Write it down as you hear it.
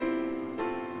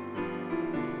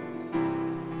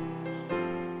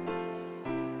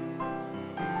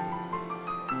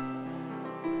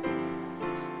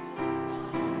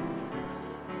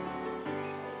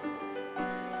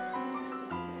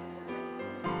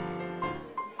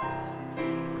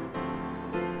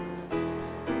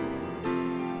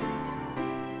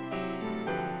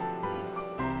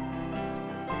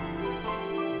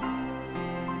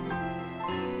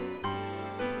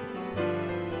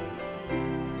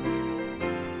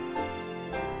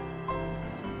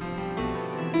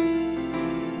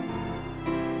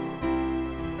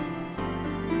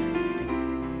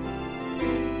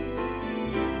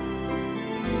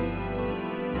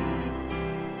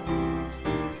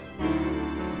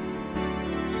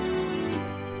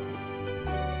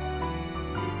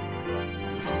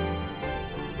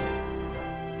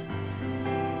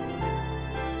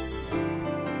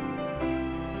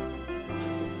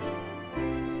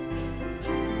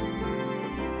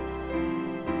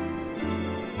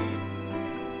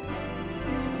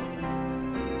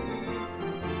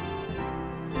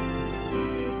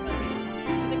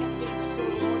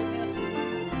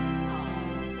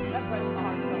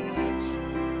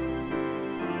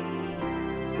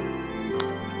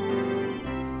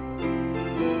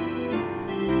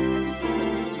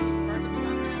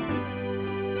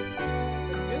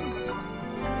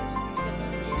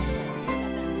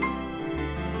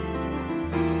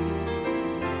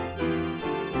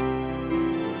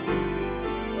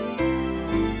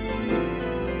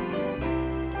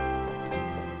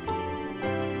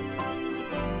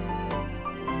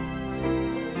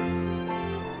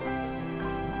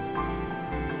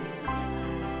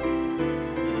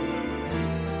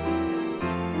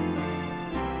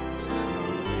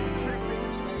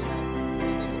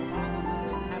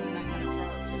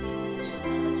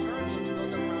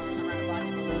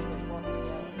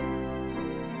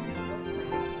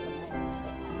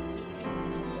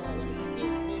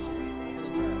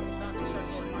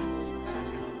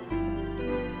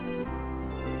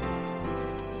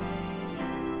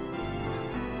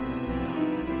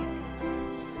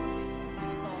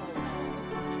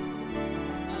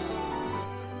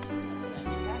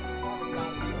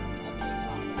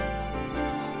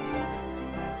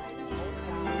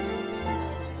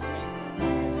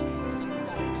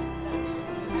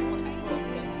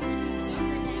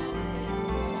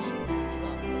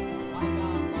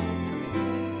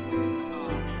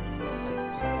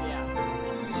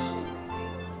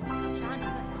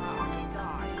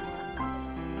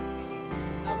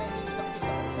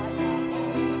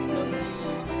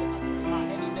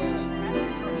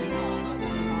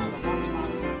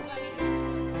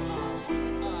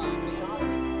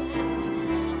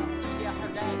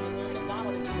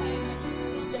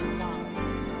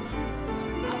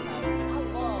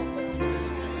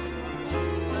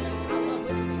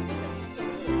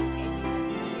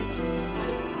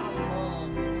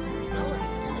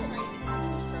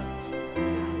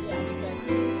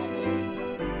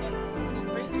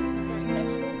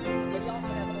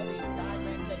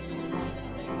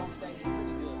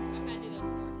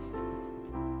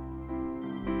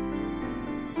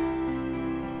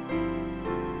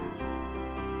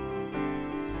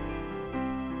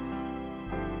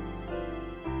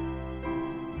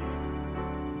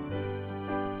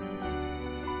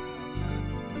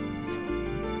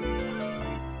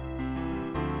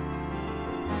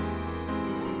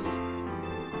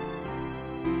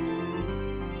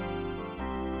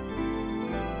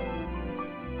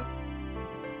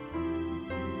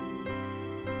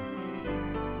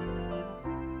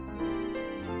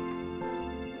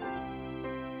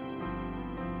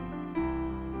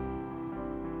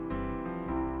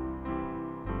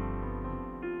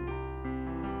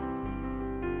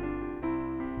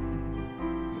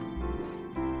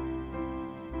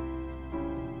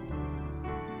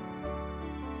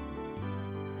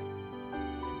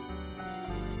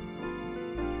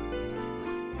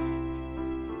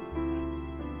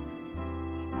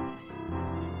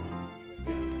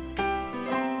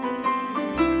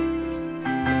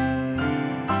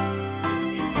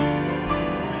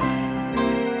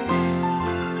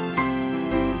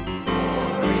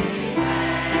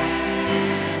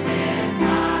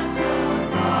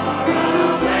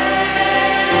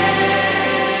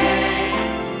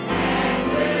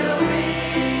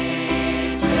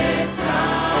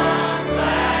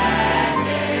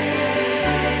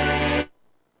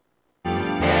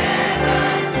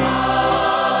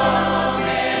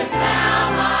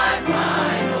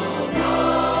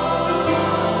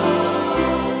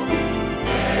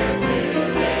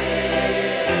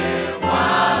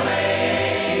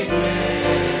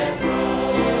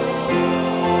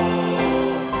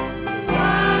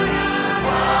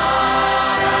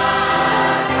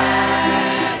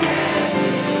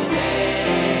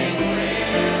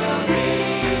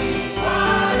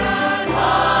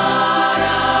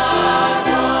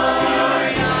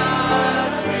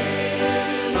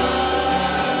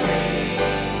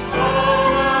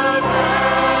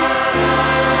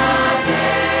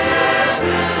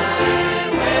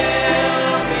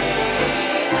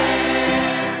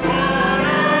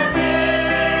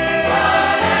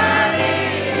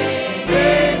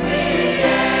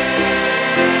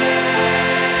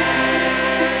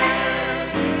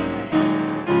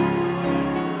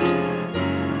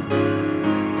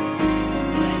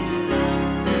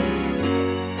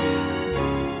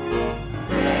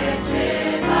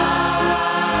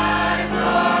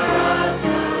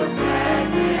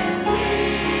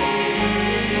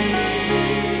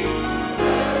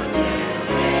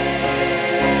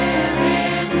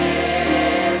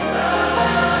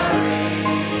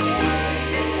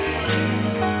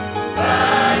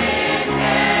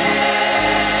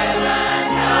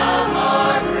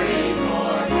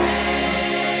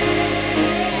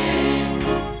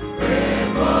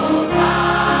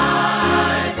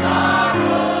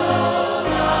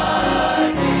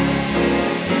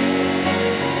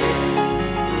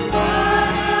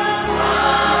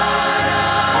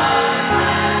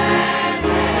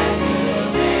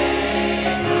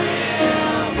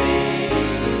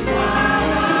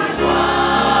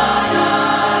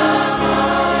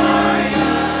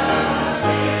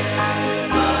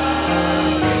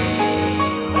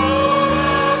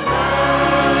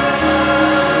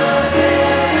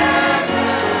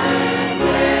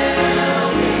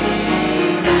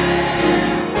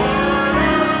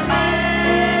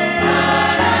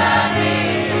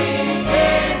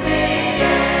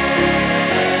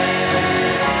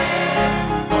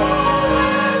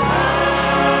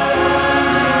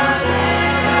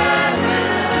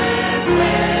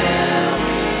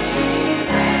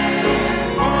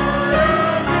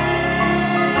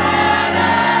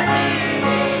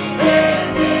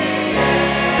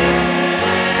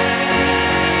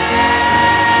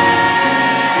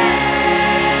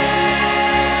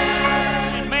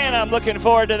looking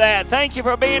forward to that. Thank you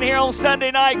for being here on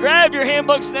Sunday night. Grab your hymn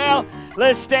books now.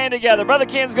 Let's stand together. Brother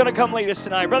Ken's going to come lead us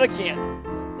tonight. Brother Ken.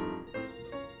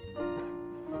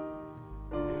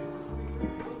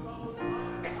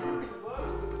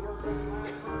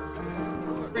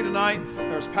 Tonight,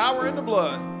 there's power in the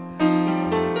blood.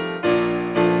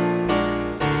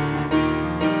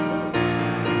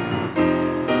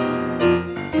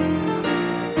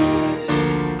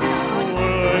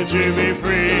 Would you be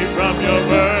free from your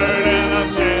burden of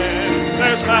sin?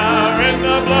 There's power in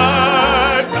the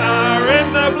blood, power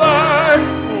in the blood.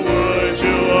 Would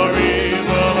you or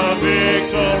evil a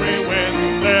victory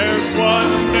win? There's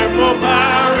wonderful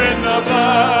power in the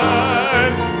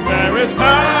blood. There is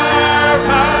power,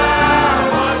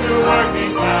 power,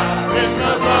 wonder-working power in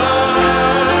the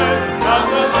blood of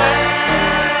the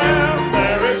Lamb.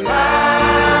 There is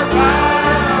power,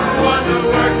 power,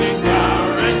 wonder-working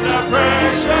power in the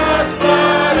precious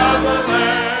blood of the Lamb.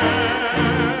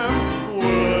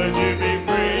 Would you be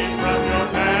free from your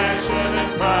passion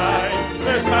and pride?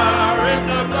 There's power in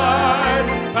the blood,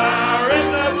 power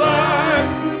in the blood.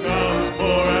 Come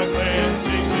for a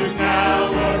cleansing to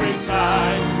Calvary's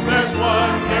side. There's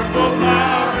wonderful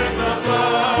power in the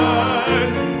blood.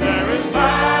 There is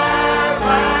power,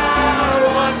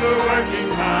 power, wonder-working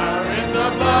power in the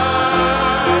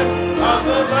blood of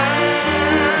the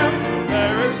Lamb.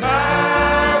 There is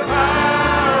power,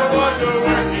 power,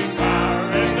 wonder-working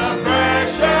power in the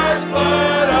precious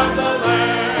blood of the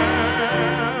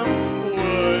Lamb.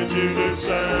 Would you do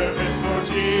service for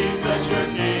Jesus your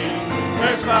King?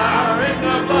 There's power in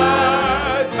the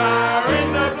blood, power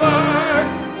in the blood.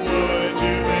 Would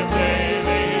you live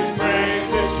daily his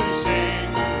praises to sing?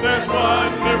 There's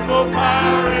wonderful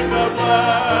power in the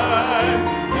blood.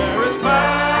 There is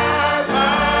power,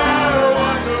 power,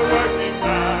 wonder-working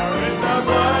power in the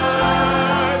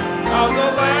blood of the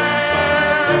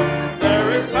Lamb.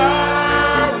 There is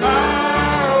power,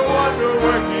 power,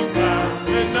 wonder-working power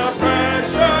in the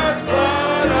precious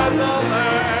blood of the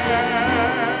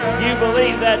Lamb. You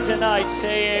believe that tonight,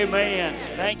 say amen.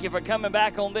 Thank you for coming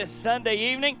back on this Sunday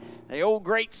evening. The old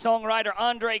great songwriter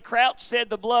Andre Crouch said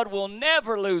the blood will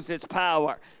never lose its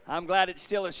power. I'm glad it's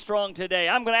still as strong today.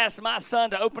 I'm going to ask my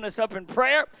son to open us up in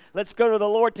prayer. Let's go to the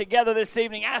Lord together this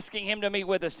evening, asking him to meet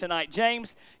with us tonight.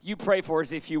 James, you pray for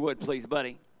us if you would, please,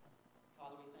 buddy.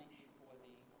 Father, we thank you for the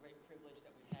great privilege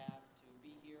that we have to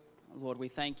be here. Lord, we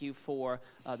thank you for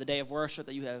the day of worship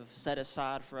that you have set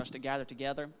aside for us to gather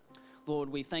together.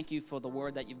 Lord, we thank you for the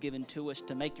word that you've given to us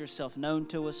to make yourself known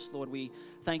to us. Lord, we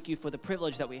thank you for the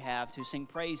privilege that we have to sing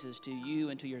praises to you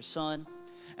and to your Son.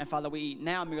 And Father, we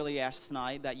now merely ask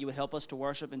tonight that you would help us to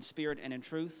worship in spirit and in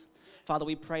truth. Father,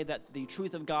 we pray that the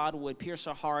truth of God would pierce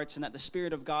our hearts and that the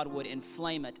Spirit of God would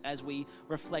inflame it as we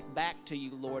reflect back to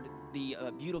you, Lord, the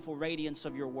beautiful radiance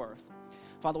of your worth.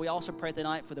 Father, we also pray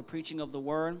tonight for the preaching of the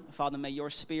word. Father, may your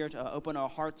Spirit open our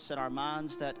hearts and our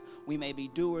minds that we may be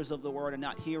doers of the word and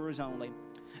not hearers only.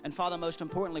 And Father, most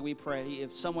importantly, we pray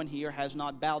if someone here has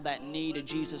not bowed that knee to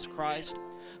Jesus Christ,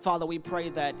 Father, we pray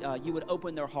that you would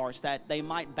open their hearts, that they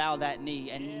might bow that knee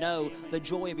and know the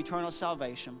joy of eternal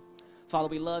salvation. Father,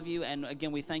 we love you, and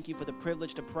again, we thank you for the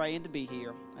privilege to pray and to be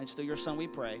here. And it's through your Son we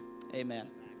pray. Amen.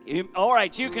 All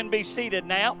right, you can be seated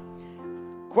now.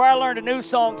 Choir learned a new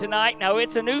song tonight. Now,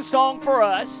 it's a new song for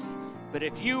us, but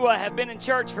if you have been in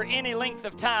church for any length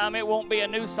of time, it won't be a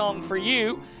new song for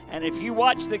you. And if you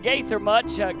watch the Gaither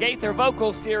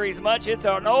Vocal Series much, it's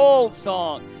an old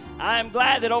song. I am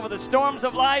glad that over the storms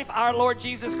of life, our Lord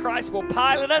Jesus Christ will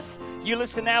pilot us. You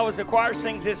listen now as the choir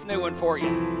sings this new one for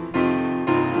you.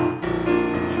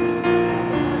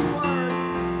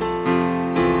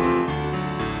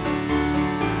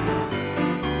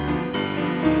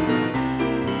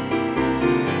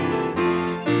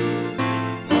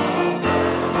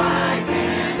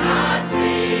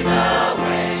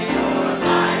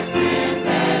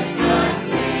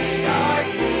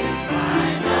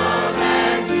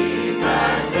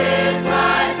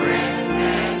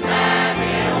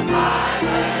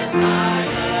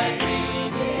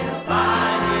 He'll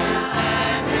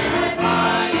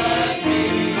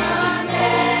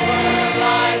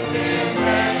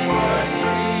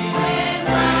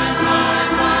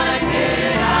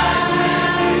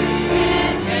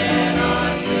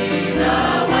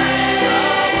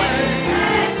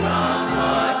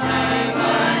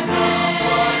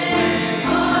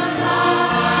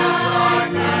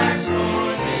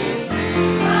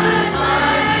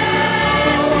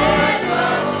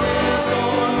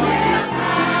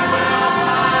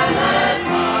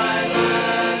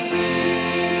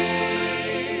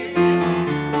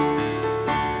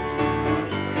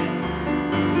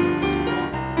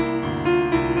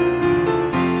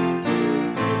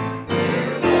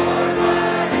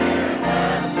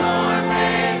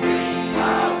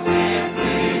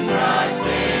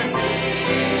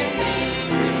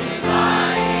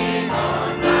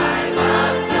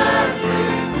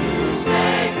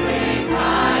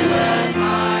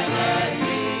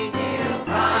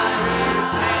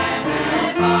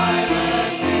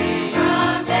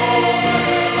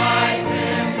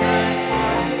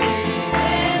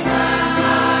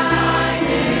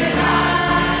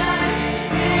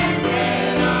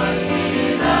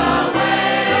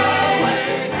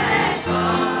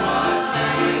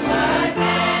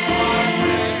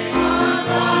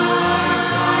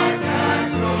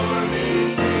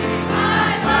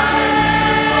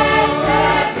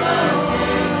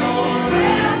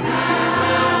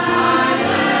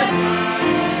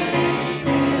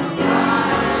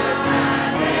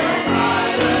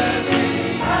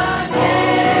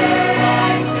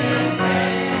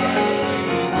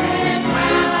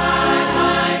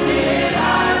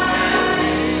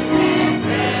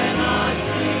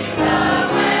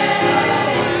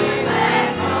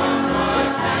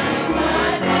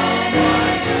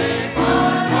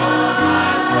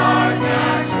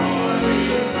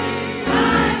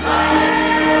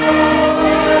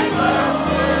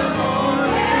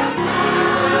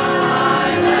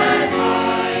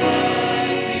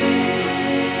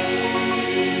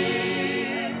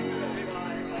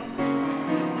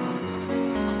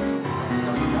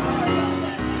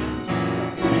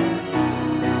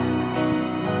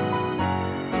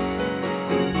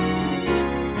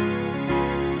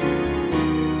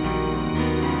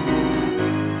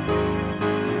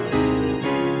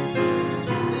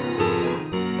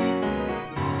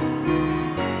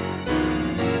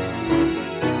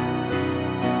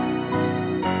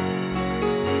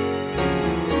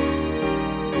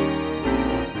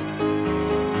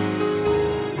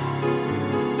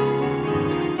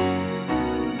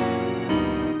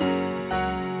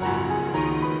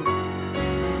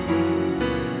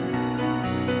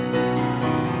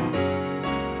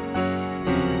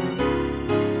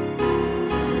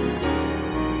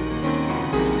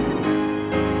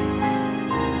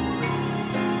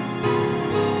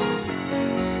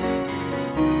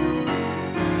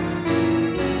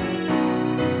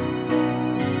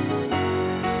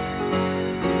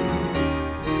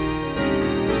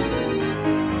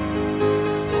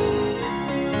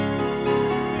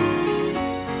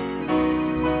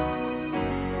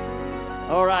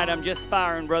I'm just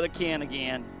firing Brother Ken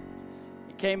again.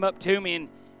 He came up to me and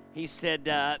he said,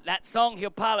 that song, He'll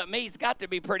Pilot Me's got to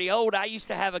be pretty old. I used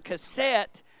to have a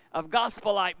cassette of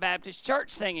Gospel Light Baptist Church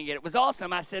singing it. It was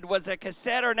awesome. I said, was it a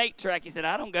cassette or an 8-track? He said,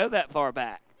 I don't go that far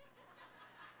back.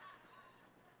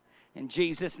 In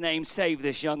Jesus' name, save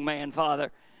this young man,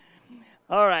 Father.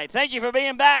 All right, thank you for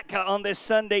being back on this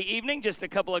Sunday evening. Just a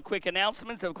couple of quick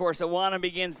announcements. Of course, Awana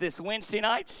begins this Wednesday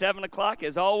night, 7 o'clock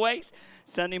as always.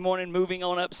 Sunday morning, moving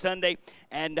on up Sunday.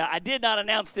 And I did not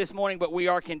announce this morning, but we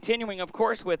are continuing, of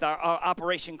course, with our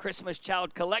Operation Christmas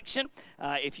Child Collection.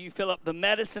 If you fill up the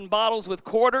medicine bottles with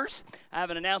quarters, I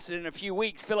haven't announced it in a few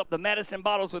weeks, fill up the medicine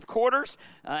bottles with quarters,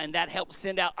 and that helps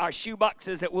send out our shoe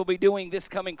boxes that we'll be doing this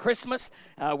coming Christmas.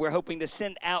 We're hoping to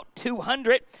send out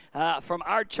 200 from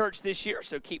our church this year,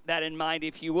 so keep that in mind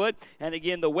if you would. And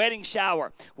again, the wedding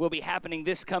shower will be happening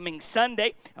this coming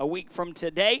Sunday, a week from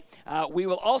today. We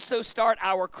will also start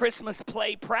our Christmas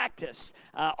play practice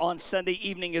on Sunday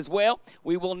evening as well.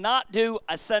 We will not do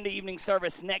a Sunday evening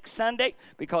service next Sunday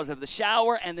because of the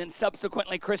shower and then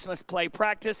subsequently Christmas play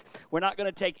practice. We're not going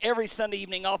to take every Sunday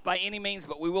evening off by any means,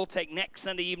 but we will take next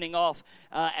Sunday evening off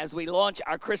as we launch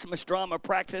our Christmas drama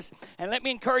practice. And let me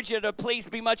encourage you to please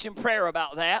be much in prayer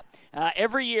about that.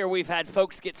 Every year we've had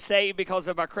folks get saved because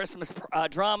of our Christmas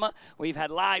drama. We've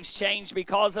had lives changed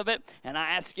because of it, and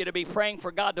I ask you to be praying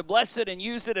for God to bless it and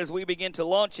use it as we begin to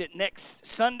launch it next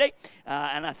Sunday,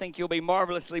 and I think you'll be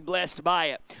marvelously blessed by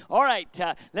it. All right,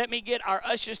 let me get our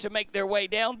ushers to make their way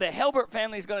down. The Helbert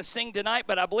family is going to sing tonight,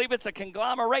 but I believe it's a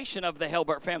conglomeration of the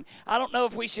Helbert family. I don't know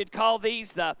if we should call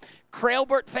these the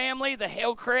Krailbert family, the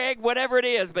Hellcraig, whatever it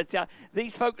is, but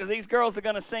these girls are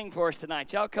going to sing for us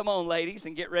tonight. Y'all come on, ladies,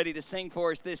 and get ready to sing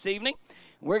for us this evening.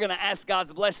 We're going to ask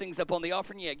God's blessings upon the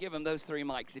offering. Yeah, give them those 3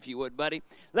 mics if you would, buddy.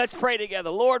 Let's pray together.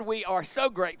 Lord, we are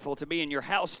so grateful to be in your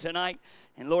house tonight.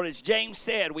 And Lord, as James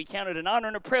said, we count it an honor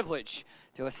and a privilege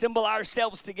to assemble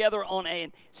ourselves together on a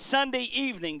Sunday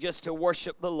evening just to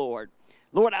worship the Lord.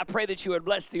 Lord, I pray that you would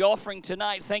bless the offering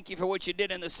tonight. Thank you for what you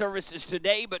did in the services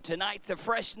today, but tonight's a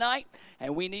fresh night,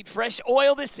 and we need fresh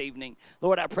oil this evening.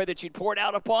 Lord, I pray that you'd pour it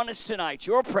out upon us tonight,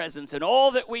 your presence in all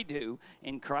that we do,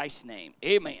 in Christ's name.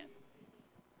 Amen.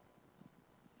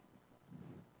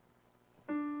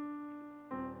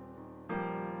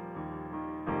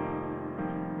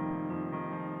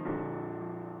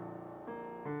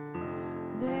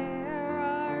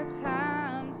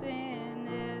 Times in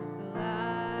this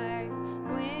life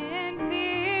when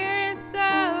fear is so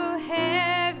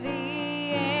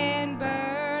heavy and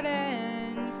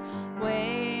burdens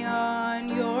weigh on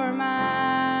your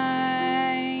mind.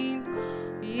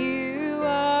 You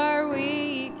are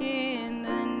weak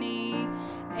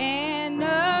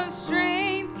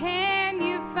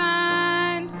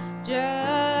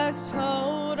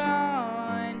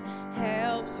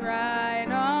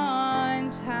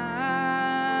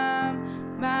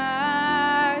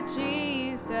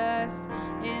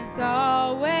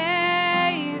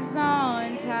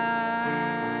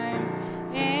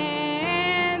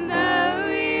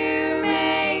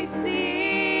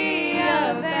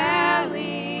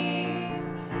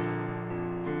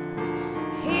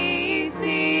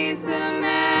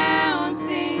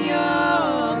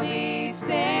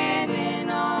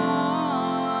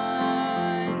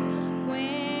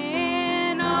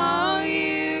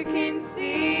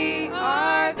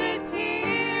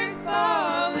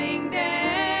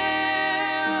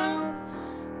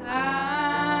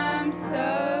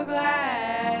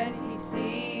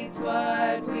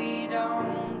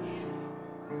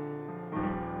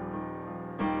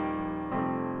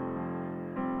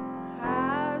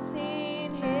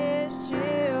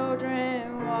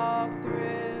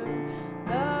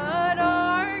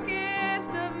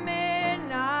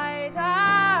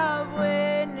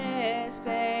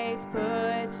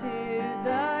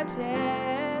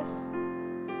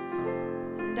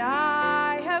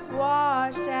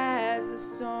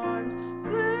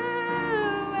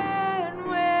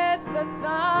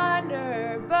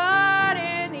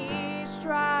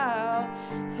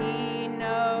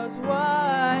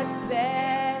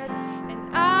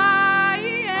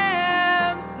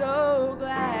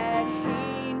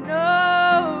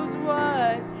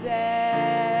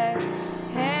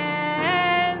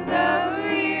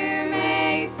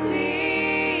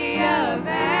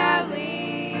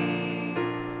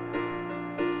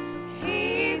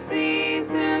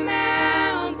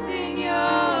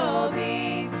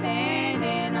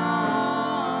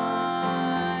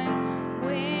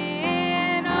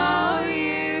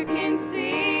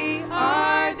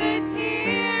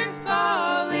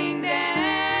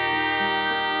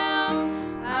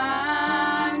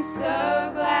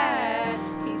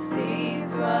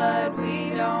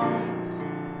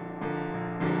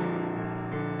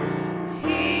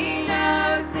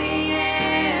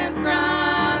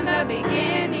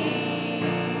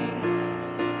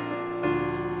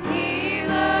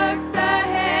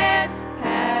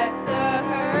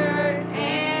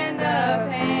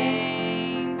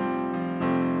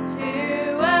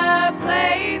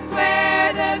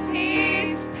where the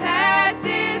peace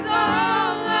passes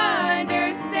all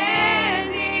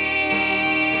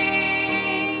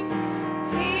understanding.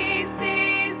 He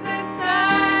sees the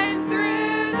sun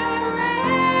through the rain.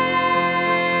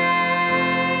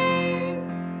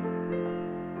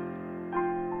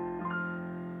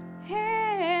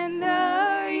 And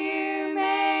though you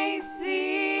may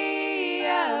see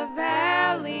a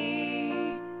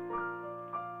valley,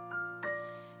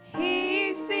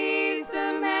 He sees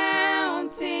the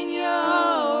mountain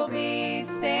you'll be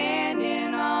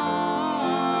standing on.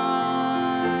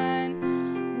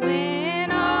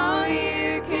 When all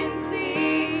you can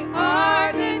see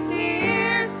are the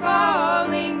tears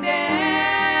falling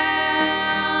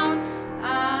down,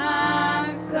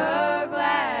 I'm so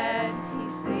glad He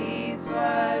sees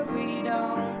what we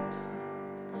don't.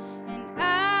 And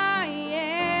I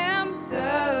am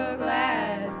so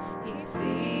glad He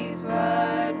sees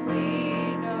what we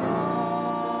don't.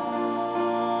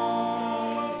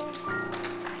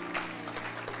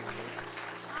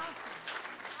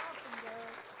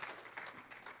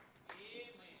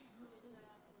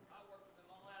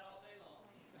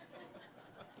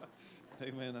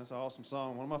 Amen. That's an awesome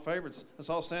song. One of my favorites. Let's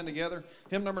all stand together.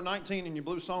 Hymn number 19 in your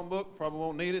blue song book. Probably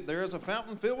won't need it. There is a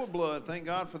fountain filled with blood. Thank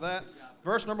God for that.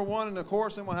 Verse number 1 in the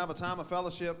chorus, and we'll have a time of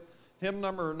fellowship. Hymn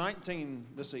number 19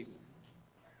 this evening.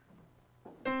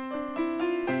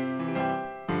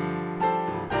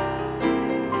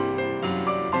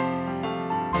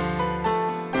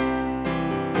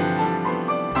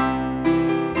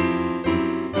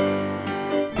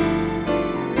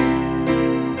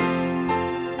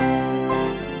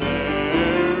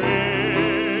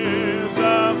 There is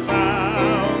a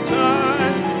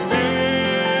fountain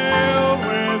filled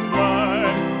with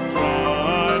blood,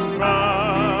 drawn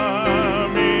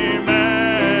from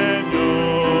Emmanuel.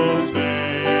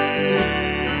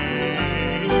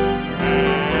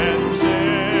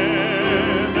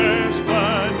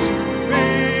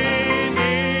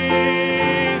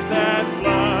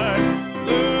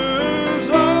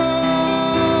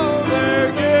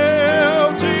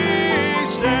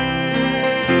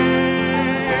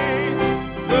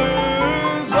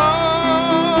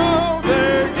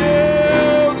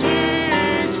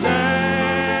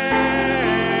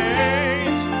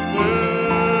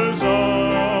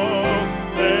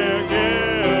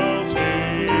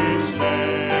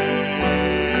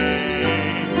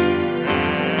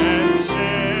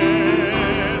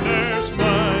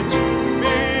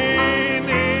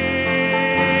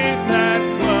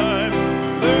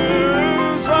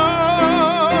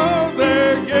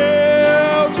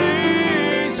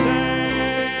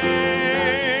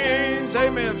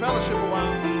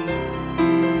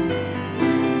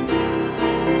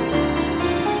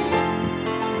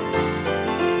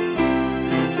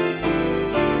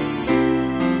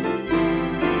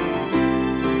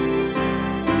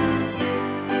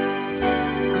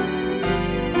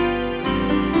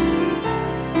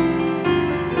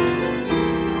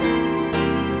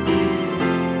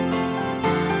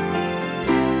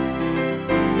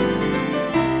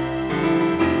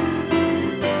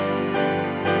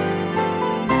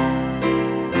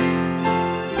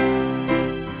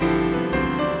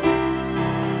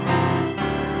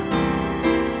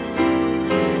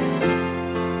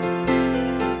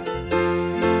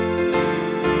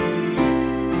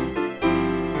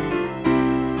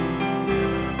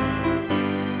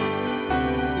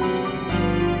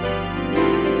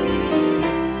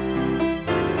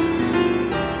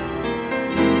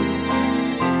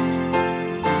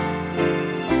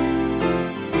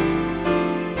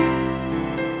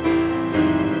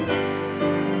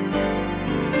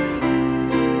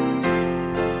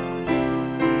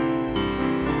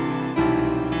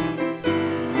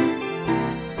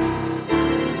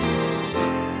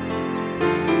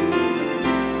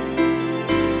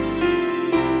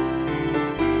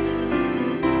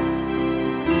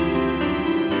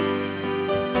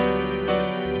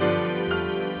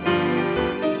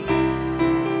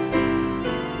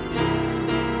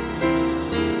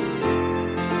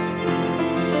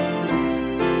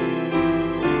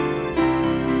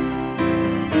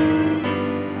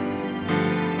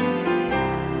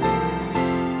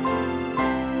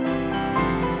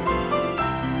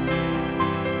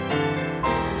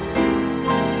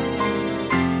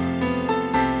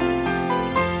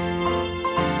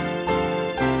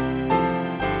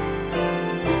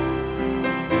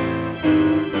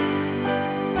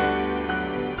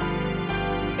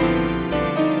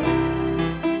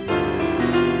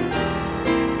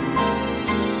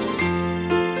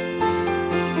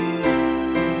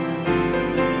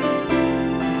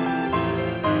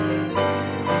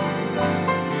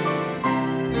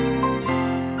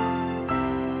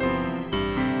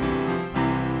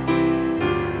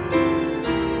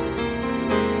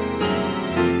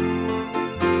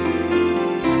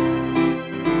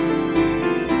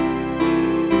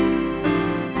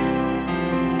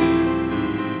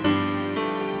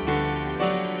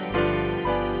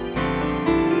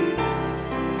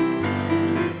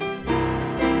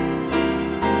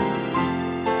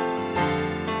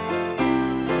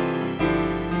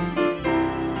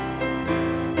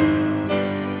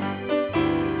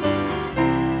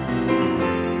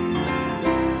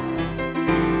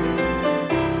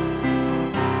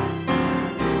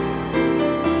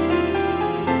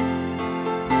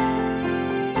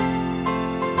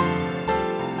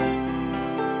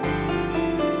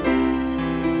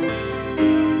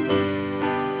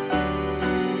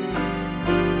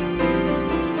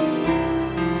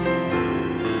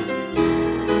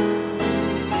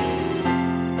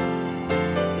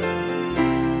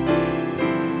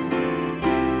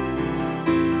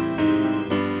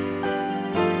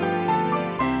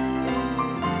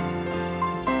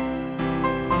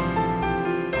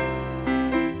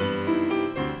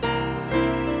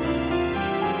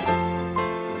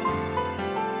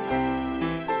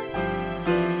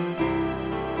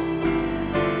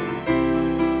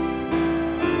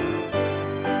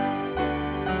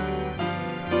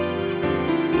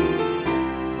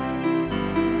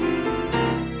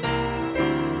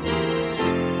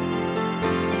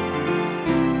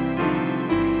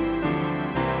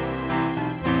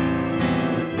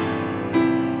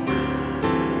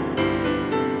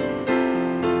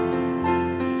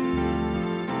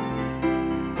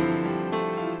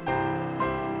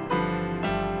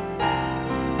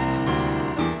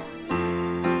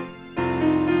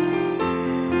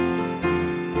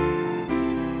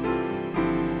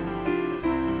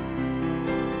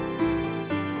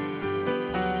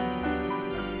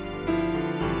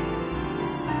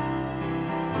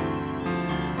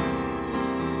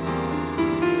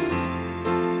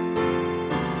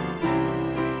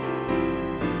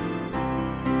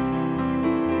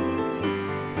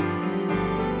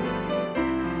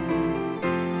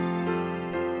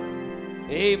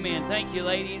 Amen. Thank you,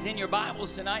 ladies. In your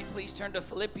Bibles tonight, please turn to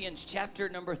Philippians chapter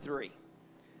number 3.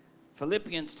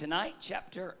 Philippians tonight,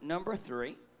 chapter number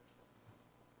 3.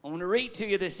 I want to read to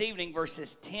you this evening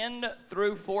verses 10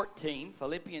 through 14.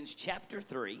 Philippians chapter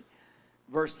 3,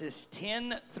 verses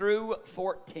 10 through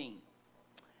 14.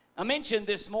 I mentioned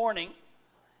this morning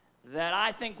that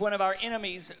I think one of our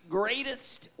enemy's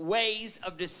greatest ways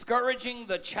of discouraging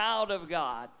the child of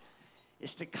God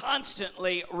is to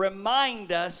constantly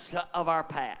remind us of our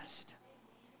past.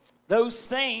 Those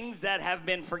things that have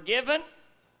been forgiven,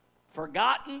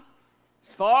 forgotten,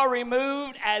 as far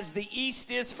removed as the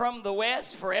east is from the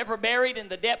west, forever buried in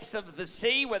the depths of the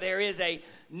sea, where there is a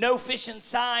no fishing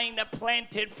sign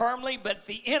planted firmly, but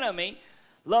the enemy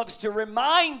loves to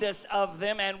remind us of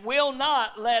them and will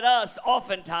not let us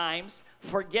oftentimes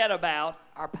forget about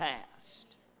our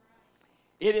past.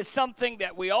 It is something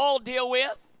that we all deal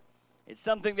with. It's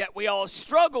something that we all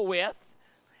struggle with,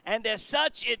 and as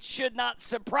such, it should not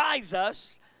surprise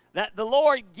us that the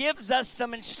Lord gives us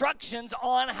some instructions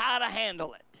on how to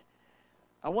handle it.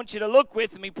 I want you to look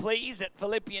with me, please, at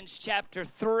Philippians chapter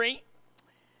 3,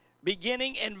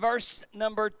 beginning in verse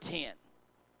number 10.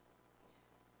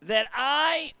 That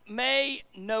I may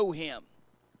know him.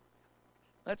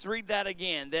 Let's read that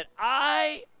again. That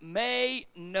I may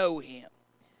know him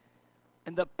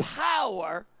and the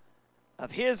power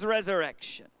of his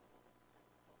resurrection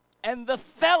and the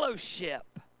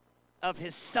fellowship of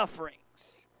his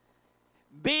sufferings,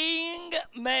 being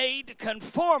made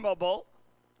conformable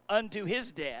unto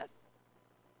his death,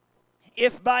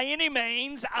 if by any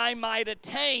means I might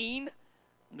attain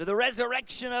unto the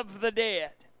resurrection of the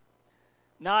dead.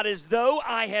 Not as though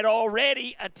I had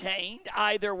already attained,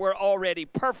 either were already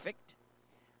perfect,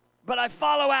 but I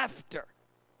follow after,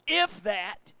 if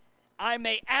that I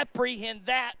may apprehend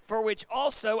that for which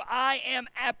also I am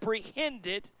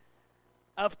apprehended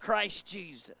of Christ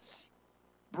Jesus.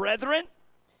 Brethren,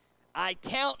 I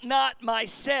count not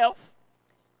myself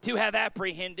to have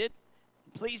apprehended.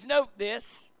 Please note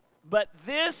this, but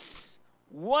this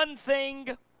one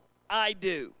thing I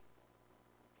do,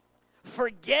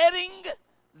 forgetting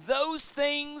those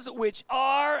things which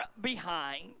are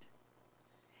behind,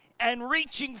 and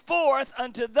reaching forth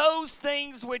unto those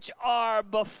things which are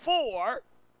before,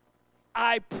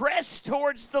 I press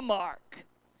towards the mark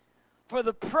for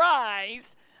the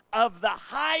prize of the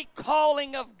high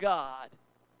calling of God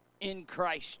in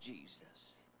Christ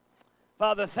Jesus.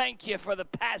 Father, thank you for the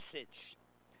passage,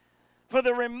 for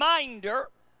the reminder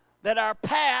that our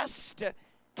past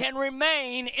can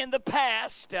remain in the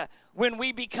past when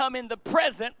we become in the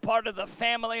present part of the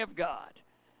family of God.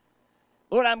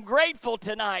 Lord, I'm grateful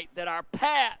tonight that our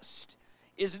past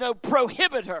is no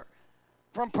prohibitor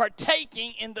from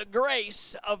partaking in the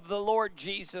grace of the Lord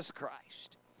Jesus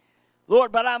Christ.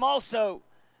 Lord, but I'm also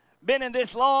been in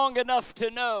this long enough to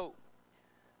know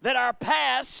that our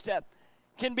past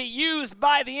can be used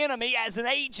by the enemy as an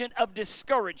agent of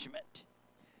discouragement,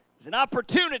 as an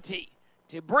opportunity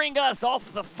to bring us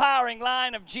off the firing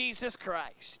line of Jesus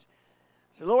Christ.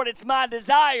 So, Lord, it's my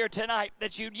desire tonight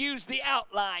that you'd use the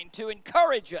outline to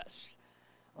encourage us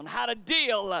on how to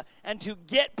deal and to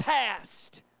get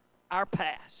past our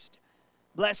past.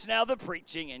 Bless now the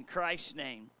preaching in Christ's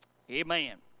name.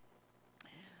 Amen.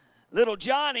 Little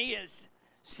Johnny is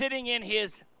sitting in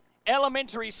his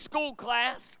elementary school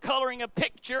class coloring a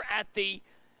picture at the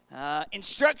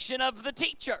instruction of the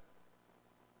teacher.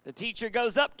 The teacher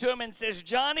goes up to him and says,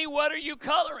 "Johnny, what are you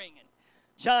coloring?" And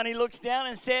Johnny looks down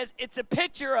and says, "It's a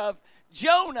picture of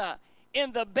Jonah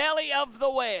in the belly of the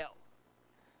whale."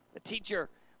 The teacher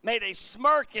made a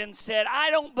smirk and said, "I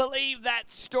don't believe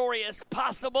that story is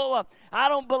possible. I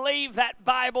don't believe that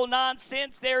Bible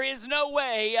nonsense. There is no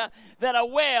way that a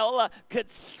whale could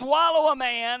swallow a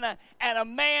man and a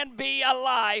man be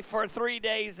alive for 3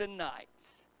 days and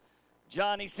nights."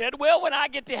 Johnny said, "Well, when I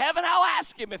get to heaven, I'll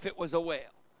ask him if it was a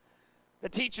whale." The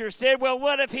teacher said, "Well,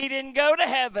 what if he didn't go to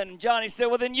heaven?" Johnny said,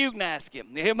 "Well, then you can ask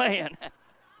him." Amen.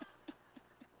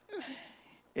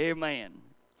 Amen.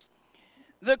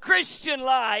 The Christian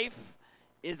life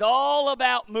is all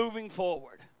about moving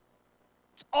forward.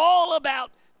 It's all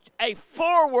about a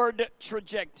forward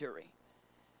trajectory.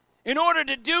 In order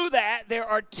to do that, there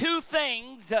are two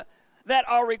things that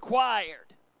are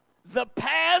required. The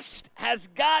past has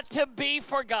got to be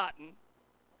forgotten,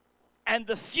 and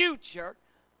the future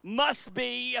must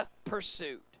be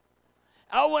pursued.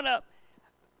 I want to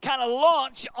kind of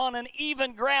launch on an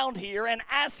even ground here and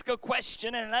ask a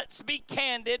question, and let's be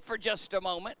candid for just a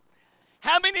moment.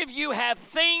 How many of you have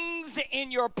things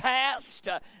in your past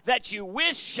that you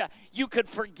wish you could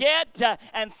forget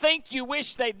and think you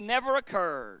wish they'd never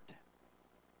occurred?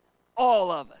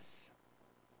 All of us.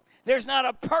 There's not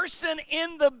a person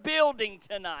in the building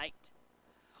tonight,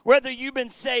 whether you've been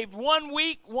saved 1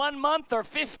 week, 1 month, or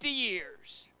 50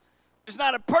 years. There's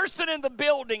not a person in the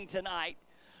building tonight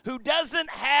who doesn't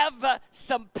have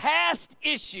some past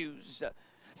issues,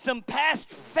 some past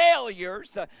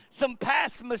failures, some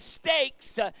past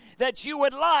mistakes that you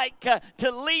would like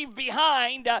to leave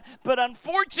behind. But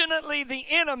unfortunately, the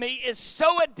enemy is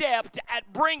so adept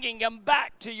at bringing them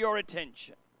back to your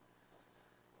attention.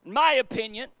 In my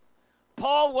opinion,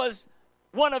 Paul was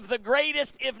one of the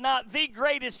greatest, if not the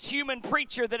greatest, human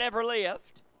preacher that ever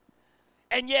lived.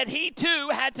 And yet he too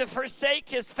had to forsake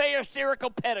his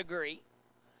Pharisaical pedigree.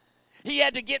 He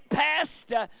had to get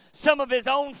past some of his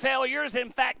own failures. In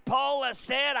fact, Paul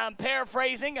said, I'm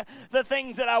paraphrasing, the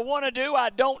things that I want to do, I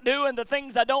don't do, and the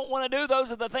things I don't want to do,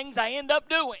 those are the things I end up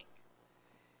doing.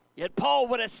 Yet Paul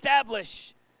would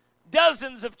establish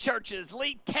dozens of churches,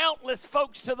 lead countless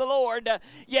folks to the Lord,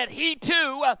 yet he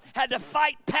too had to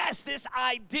fight past this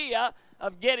idea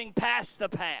of getting past the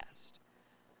past.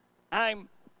 I'm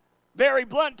very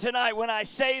blunt tonight when I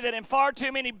say that in far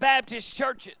too many Baptist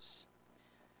churches,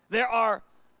 there are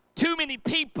too many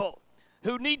people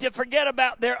who need to forget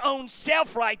about their own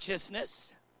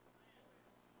self-righteousness.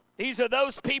 These are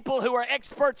those people who are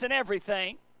experts in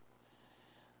everything,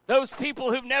 those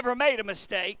people who've never made a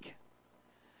mistake,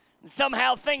 and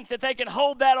somehow think that they can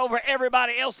hold that over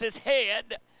everybody else's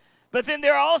head. But then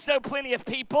there are also plenty of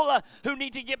people who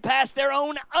need to get past their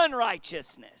own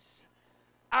unrighteousness,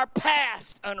 our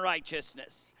past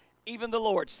unrighteousness. Even the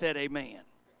Lord said amen.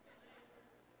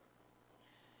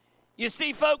 You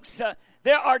see, folks,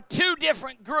 there are two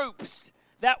different groups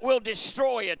that will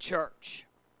destroy a church.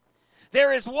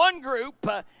 There is one group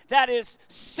that is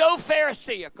so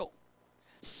pharisaical,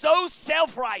 so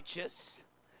self-righteous,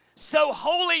 so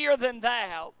holier than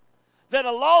thou, that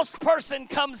a lost person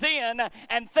comes in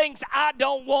and thinks, I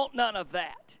don't want none of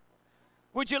that.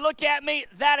 Would you look at me?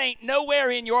 That ain't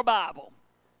nowhere in your Bible.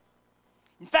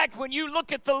 In fact, when you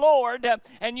look at the Lord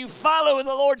and you follow the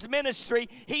Lord's ministry,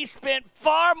 he spent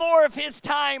far more of his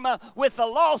time with the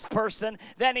lost person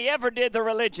than he ever did the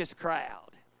religious crowd.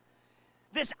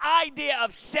 This idea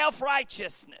of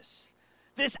self-righteousness,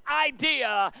 this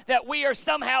idea that we are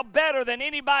somehow better than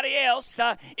anybody else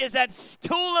is a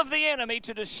tool of the enemy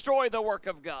to destroy the work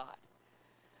of God.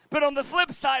 But on the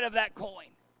flip side of that coin,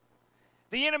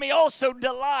 the enemy also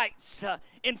delights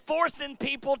in forcing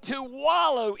people to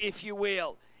wallow, if you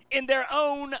will, in their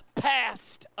own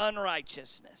past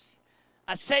unrighteousness.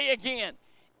 I say again,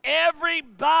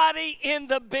 everybody in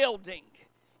the building,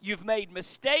 you've made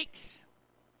mistakes,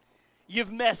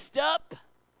 you've messed up,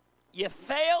 you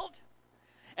failed,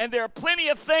 and there are plenty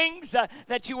of things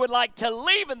that you would like to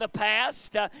leave in the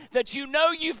past that you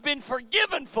know you've been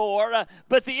forgiven for,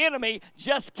 but the enemy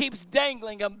just keeps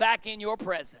dangling them back in your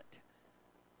present.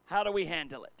 How do we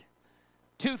handle it?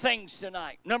 Two things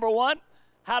tonight. Number one,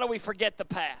 how do we forget the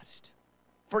past?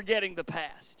 Forgetting the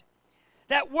past.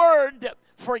 That word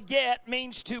forget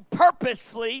means to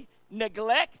purposefully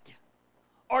neglect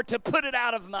or to put it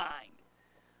out of mind.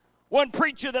 One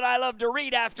preacher that I love to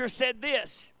read after said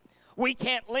this: we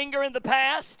can't linger in the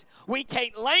past. We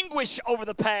can't languish over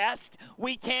the past.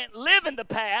 We can't live in the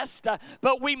past,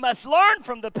 but we must learn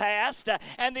from the past.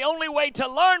 And the only way to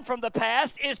learn from the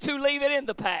past is to leave it in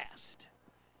the past.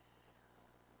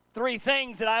 Three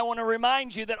things that I want to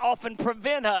remind you that often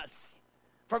prevent us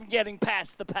from getting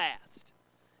past the past.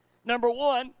 Number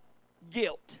one,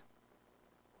 guilt.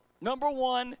 Number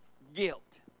one,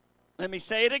 guilt. Let me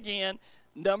say it again.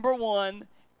 Number one,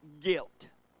 guilt.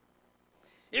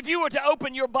 If you were to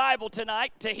open your Bible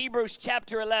tonight to Hebrews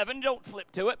chapter 11, don't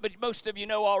flip to it, but most of you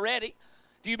know already.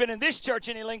 If you've been in this church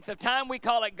any length of time, we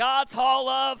call it God's Hall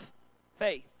of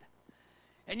Faith.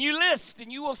 And you list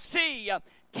and you will see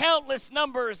countless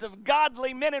numbers of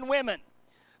godly men and women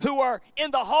who are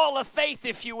in the Hall of Faith,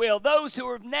 if you will. Those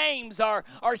whose names are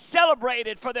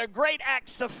celebrated for their great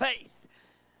acts of faith.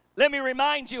 Let me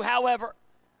remind you, however,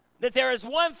 that there is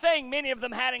one thing many of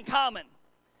them had in common.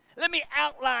 Let me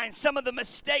outline some of the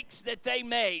mistakes that they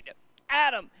made.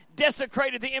 Adam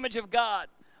desecrated the image of God.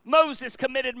 Moses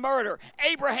committed murder.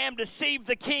 Abraham deceived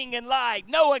the king and lied.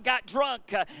 Noah got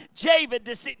drunk. Jacob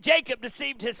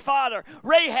deceived his father.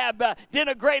 Rahab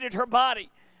denigrated her body.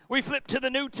 We flip to the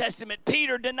New Testament.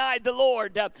 Peter denied the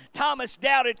Lord. Thomas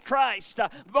doubted Christ.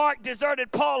 Mark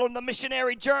deserted Paul on the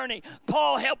missionary journey.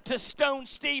 Paul helped to stone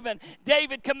Stephen.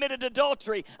 David committed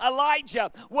adultery.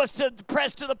 Elijah was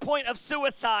pressed to the point of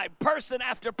suicide. Person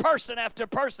after person after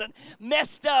person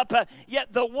messed up.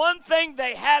 Yet the one thing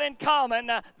they had in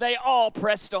common, they all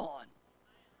pressed on.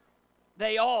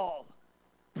 They all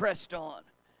pressed on.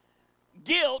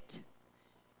 Guilt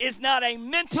is not a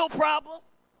mental problem.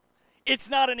 It's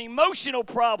not an emotional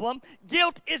problem.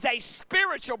 Guilt is a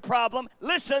spiritual problem.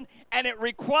 Listen, and it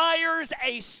requires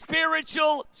a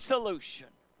spiritual solution.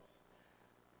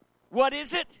 What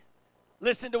is it?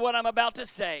 Listen to what I'm about to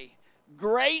say.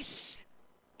 Grace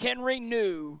can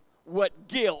renew what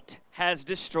guilt has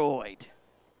destroyed.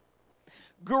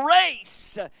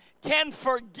 Grace can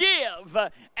forgive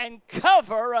and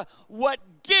cover what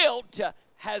guilt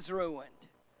has ruined.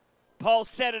 Paul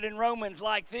said it in Romans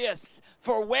like this,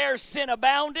 for where sin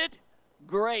abounded,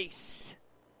 grace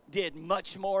did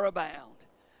much more abound.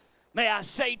 May I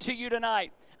say to you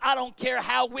tonight, I don't care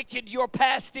how wicked your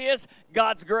past is,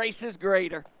 God's grace is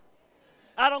greater.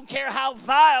 I don't care how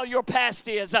vile your past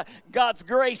is, God's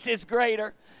grace is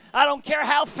greater. I don't care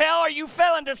how far you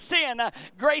fell into sin,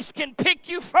 grace can pick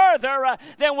you further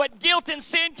than what guilt and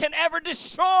sin can ever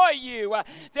destroy you.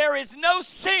 There is no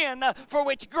sin for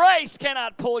which grace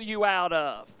cannot pull you out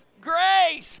of.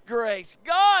 Grace, grace,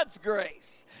 God's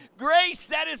grace. Grace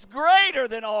that is greater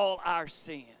than all our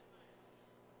sin.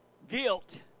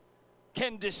 Guilt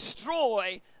can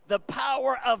destroy the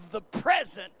power of the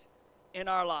present in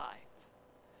our life.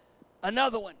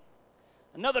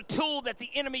 Another tool that the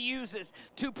enemy uses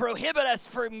to prohibit us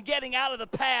from getting out of the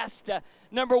past,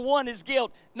 number one is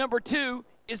guilt. Number two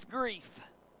is grief.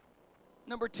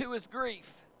 Number two is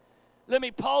grief. Let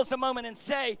me pause a moment and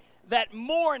say that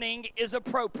mourning is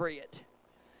appropriate.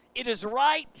 It is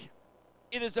right.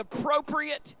 It is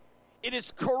appropriate. It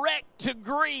is correct to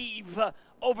grieve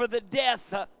over the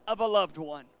death of a loved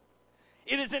one.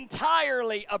 It is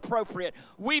entirely appropriate.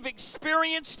 We've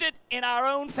experienced it in our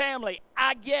own family.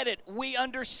 I get it. We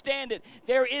understand it.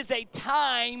 There is a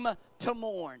time to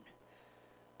mourn.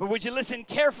 But would you listen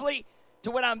carefully to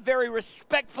what I'm very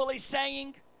respectfully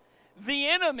saying? The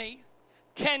enemy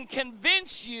can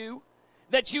convince you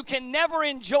that you can never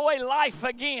enjoy life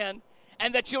again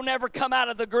and that you'll never come out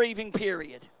of the grieving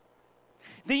period.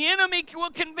 The enemy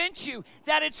will convince you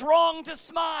that it's wrong to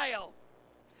smile.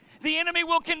 The enemy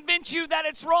will convince you that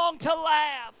it's wrong to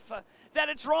laugh, that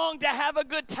it's wrong to have a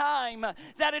good time,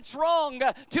 that it's wrong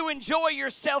to enjoy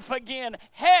yourself again.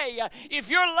 Hey, if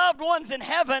your loved one's in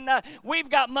heaven,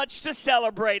 we've got much to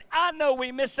celebrate. I know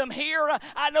we miss them here.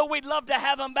 I know we'd love to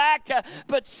have them back,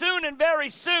 but soon and very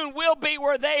soon we'll be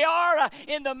where they are.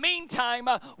 In the meantime,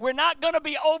 we're not going to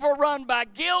be overrun by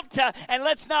guilt, and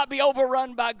let's not be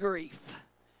overrun by grief.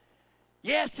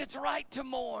 Yes, it's right to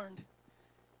mourn.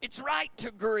 It's right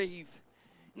to grieve.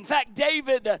 In fact,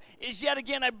 David is yet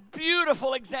again a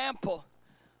beautiful example.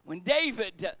 When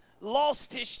David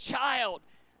lost his child,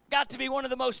 got to be one of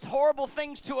the most horrible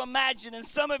things to imagine, and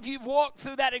some of you have walked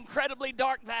through that incredibly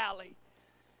dark valley.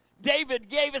 David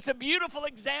gave us a beautiful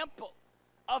example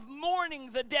of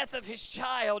mourning the death of his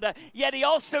child, yet he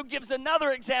also gives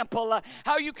another example,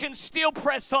 how you can still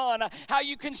press on, how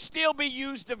you can still be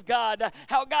used of God,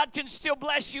 how God can still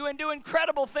bless you and do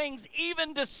incredible things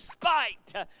even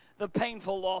despite the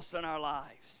painful loss in our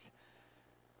lives.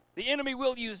 The enemy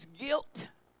will use guilt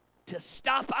to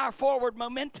stop our forward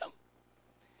momentum.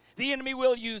 The enemy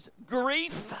will use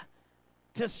grief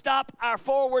to stop our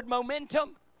forward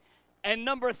momentum. And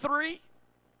number three,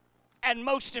 and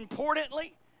most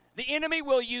importantly, the enemy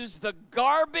will use the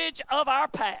garbage of our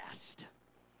past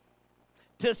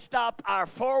to stop our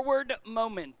forward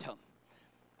momentum.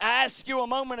 I asked you a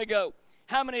moment ago,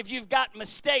 how many of you have got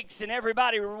mistakes, and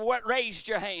everybody raised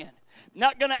your hand?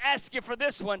 Not going to ask you for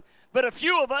this one, but a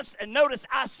few of us, and notice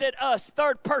I said us,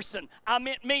 third person, I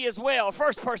meant me as well.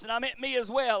 First person, I meant me as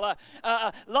well.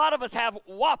 A lot of us have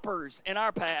whoppers in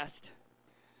our past.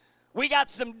 We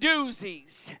got some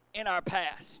doozies in our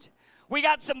past. We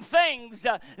got some things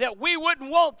that we wouldn't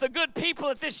want the good people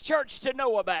at this church to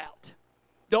know about.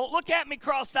 Don't look at me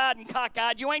cross-eyed and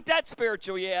cockeyed. You ain't that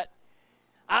spiritual yet.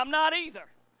 I'm not either.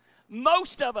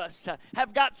 Most of us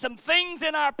have got some things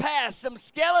in our past, some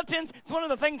skeletons. It's one of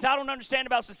the things I don't understand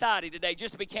about society today,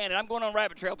 just to be candid. I'm going on a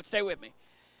rabbit trail, but stay with me.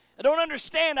 I don't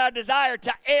understand our desire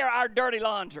to air our dirty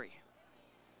laundry.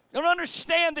 I don't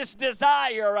understand this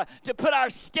desire to put our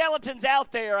skeletons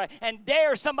out there and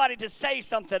dare somebody to say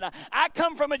something. I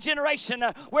come from a generation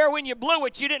where when you blew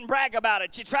it, you didn't brag about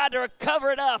it. You tried to cover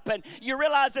it up, and you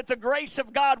realized that the grace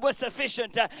of God was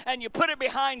sufficient, and you put it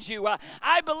behind you.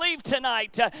 I believe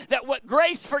tonight that what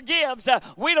grace forgives,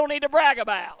 we don't need to brag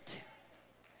about.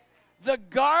 The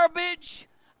garbage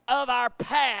of our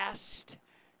past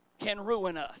can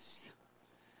ruin us.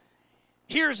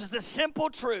 Here's the simple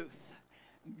truth.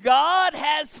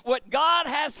 What God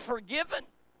has forgiven,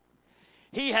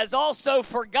 He has also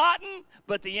forgotten,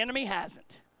 but the enemy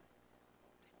hasn't.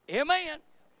 Amen.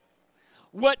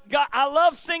 What God, I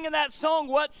love singing that song,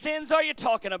 What Sins Are You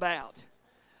Talking About?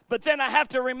 But then I have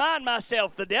to remind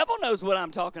myself, the devil knows what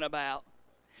I'm talking about.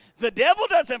 The devil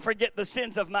doesn't forget the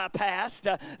sins of my past.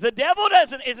 The devil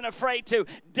isn't afraid to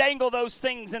dangle those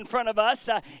things in front of us.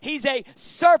 He's a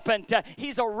serpent.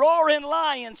 He's a roaring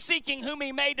lion seeking whom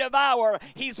he may devour.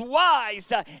 He's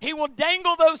wise. He will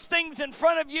dangle those things in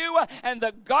front of you, and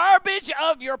the garbage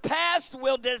of your past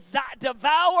will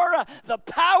devour the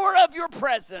power of your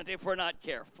present if we're not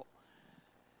careful.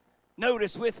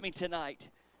 Notice with me tonight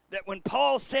that when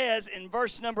Paul says in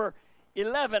verse number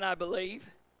 11, I believe,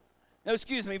 no,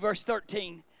 excuse me, verse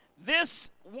 13.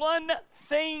 This one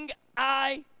thing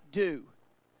I do,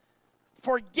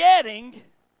 forgetting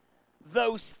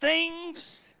those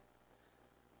things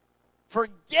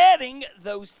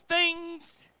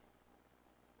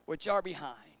which are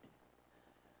behind.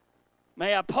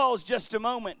 May I pause just a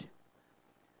moment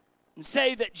and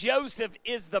say that Joseph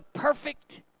is the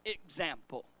perfect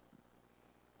example.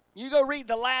 You go read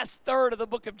the last third of the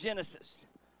book of Genesis,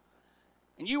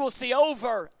 and you will see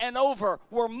over and over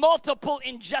where multiple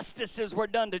injustices were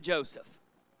done to Joseph.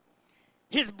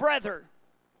 His brother,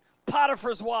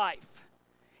 Potiphar's wife,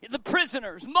 the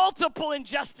prisoners, multiple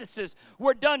injustices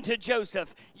were done to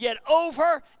Joseph. Yet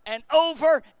over and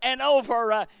over and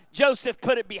over, Joseph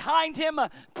put it behind him,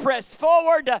 pressed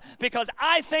forward, because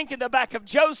I think in the back of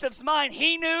Joseph's mind,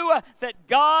 he knew that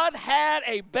God had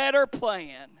a better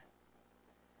plan.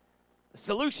 The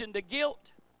solution to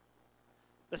guilt,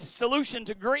 the solution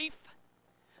to grief,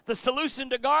 the solution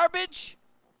to garbage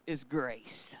is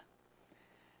grace.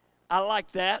 I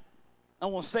like that. I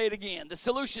want to say it again. The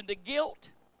solution to guilt,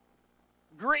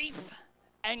 grief,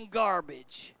 and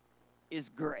garbage is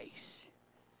grace.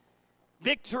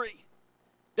 Victory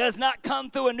does not come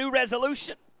through a new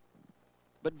resolution,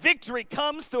 but victory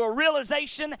comes through a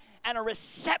realization and a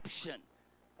reception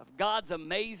of God's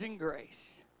amazing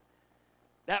grace.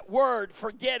 That word,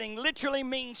 forgetting, literally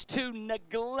means to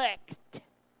neglect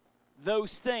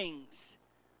those things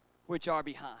which are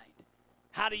behind.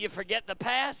 How do you forget the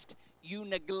past? You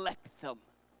neglect them.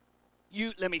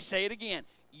 Let me say it again.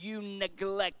 You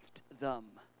neglect them.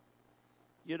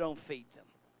 You don't feed them.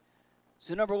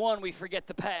 So number one, we forget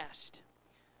the past.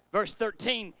 Verse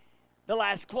 13, the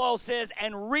last clause says,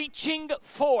 and reaching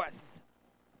forth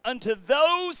unto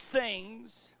those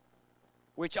things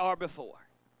which are before.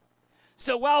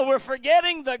 So while we're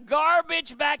forgetting the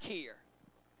garbage back here,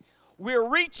 we're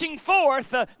reaching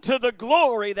forth to the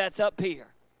glory that's up here.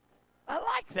 I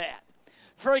like that.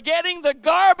 Forgetting the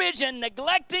garbage and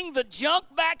neglecting the junk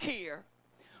back here,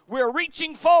 we're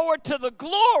reaching forward to the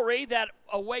glory that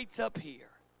awaits up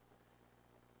here.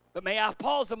 But may I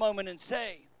pause a moment and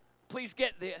say, please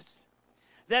get this,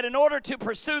 that in order to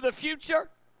pursue the future,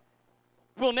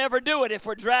 we'll never do it if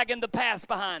we're dragging the past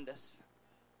behind us.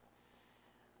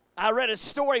 I read a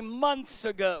story months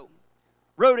ago,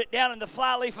 wrote it down in the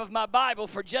flyleaf of my Bible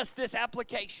for just this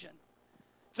application.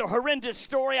 It's a horrendous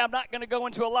story. I'm not going to go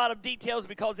into a lot of details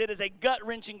because it is a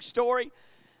gut-wrenching story,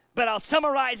 but I'll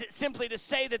summarize it simply to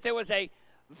say that there was a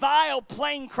vile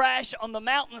plane crash on the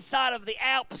mountainside of the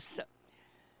Alps,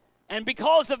 and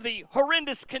because of the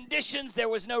horrendous conditions, there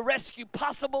was no rescue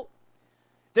possible.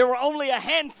 There were only a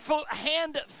handful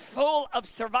of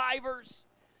survivors.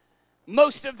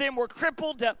 Most of them were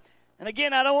crippled. And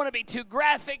again, I don't want to be too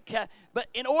graphic, but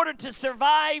in order to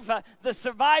survive, the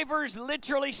survivors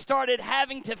literally started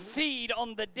having to feed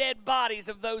on the dead bodies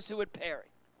of those who had perished.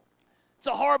 It's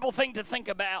a horrible thing to think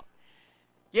about.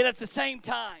 Yet at the same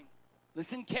time,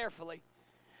 listen carefully,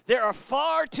 there are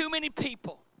far too many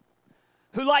people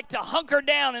who like to hunker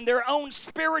down in their own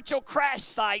spiritual crash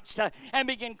sites and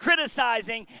begin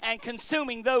criticizing and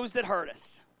consuming those that hurt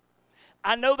us.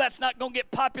 I know that's not going to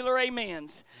get popular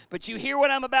amens, but you hear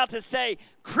what I'm about to say.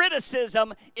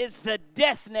 Criticism is the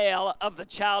death knell of the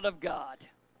child of God.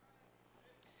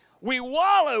 We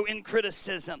wallow in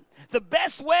criticism. The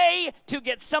best way to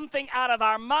get something out of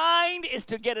our mind is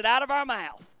to get it out of our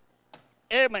mouth.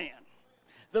 Amen.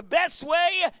 The best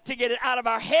way to get it out of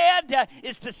our head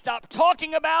is to stop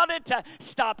talking about it,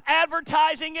 stop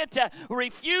advertising it,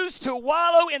 refuse to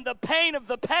wallow in the pain of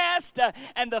the past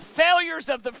and the failures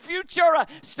of the future,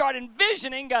 start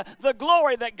envisioning the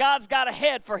glory that God's got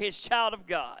ahead for his child of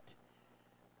God.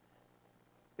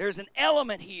 There's an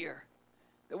element here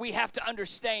that we have to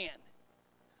understand.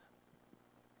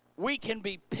 We can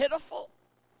be pitiful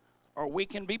or we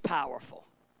can be powerful,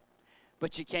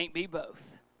 but you can't be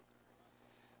both.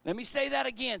 Let me say that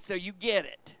again so you get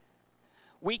it.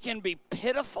 We can be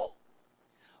pitiful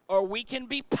or we can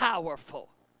be powerful,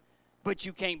 but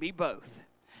you can't be both.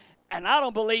 And I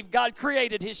don't believe God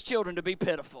created his children to be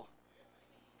pitiful.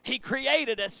 He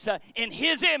created us in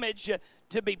His image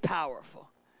to be powerful.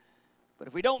 But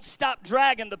if we don't stop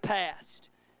dragging the past,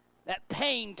 that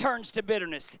pain turns to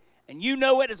bitterness. And you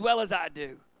know it as well as I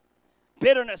do.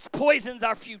 Bitterness poisons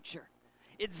our future.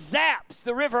 It zaps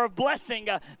the river of blessing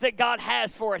that God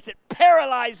has for us. It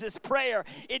paralyzes prayer.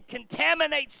 It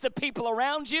contaminates the people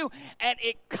around you, and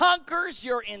it conquers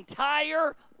your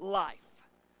entire life.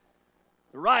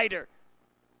 The writer,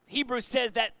 Hebrews,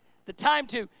 says that the time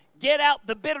to get out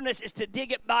the bitterness is to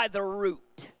dig it by the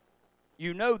root.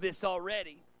 You know this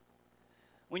already.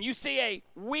 When you see a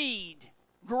weed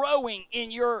growing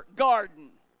in your garden,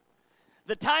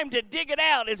 the time to dig it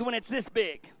out is when it's this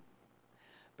big.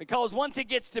 Because once it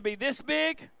gets to be this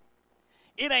big,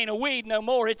 it ain't a weed no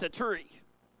more, it's a tree.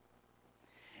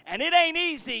 And it ain't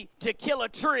easy to kill a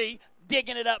tree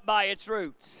digging it up by its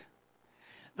roots.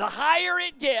 The higher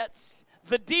it gets,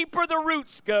 the deeper the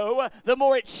roots go, the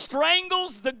more it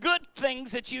strangles the good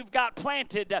things that you've got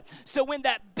planted. So when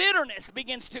that bitterness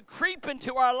begins to creep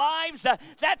into our lives,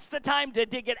 that's the time to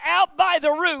dig it out by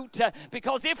the root,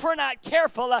 because if we're not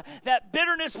careful, that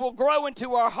bitterness will grow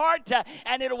into our heart,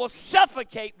 and it will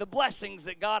suffocate the blessings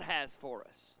that God has for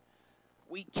us.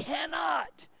 We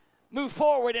cannot move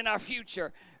forward in our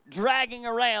future dragging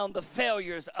around the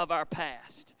failures of our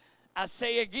past. I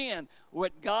say again,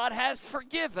 what God has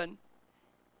forgiven,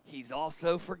 He's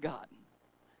also forgotten.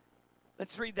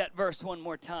 Let's read that verse one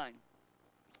more time.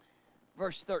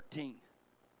 Verse 13.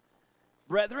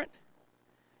 Brethren,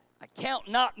 I count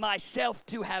not myself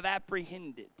to have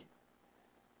apprehended,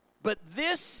 but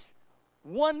this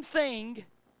one thing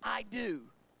I do,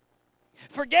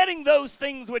 forgetting those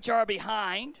things which are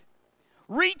behind,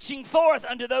 reaching forth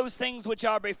unto those things which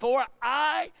are before,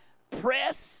 I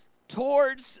press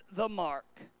towards the mark,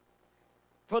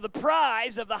 for the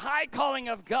prize of the high calling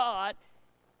of God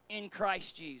in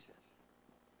Christ Jesus.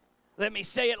 Let me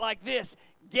say it like this.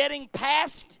 Getting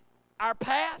past our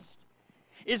past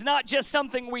is not just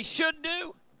something we should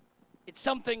do. It's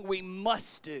something we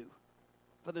must do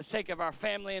for the sake of our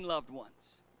family and loved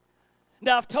ones.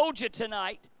 Now, I've told you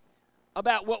tonight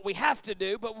about what we have to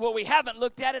do, but what we haven't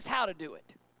looked at is how to do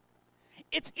it.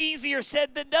 It's easier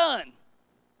said than done.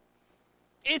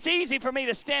 It's easy for me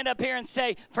to stand up here and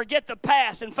say, forget the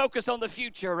past and focus on the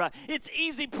future. It's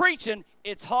easy preaching.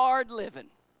 It's hard living.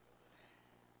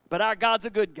 But our God's a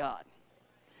good God.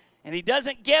 And He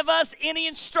doesn't give us any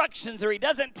instructions, or He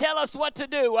doesn't tell us what to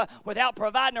do without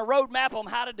providing a roadmap on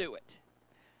how to do it.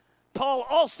 Paul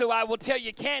also, I will tell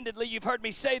you candidly, you've heard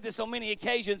me say this on many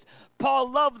occasions,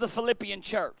 Paul loved the Philippian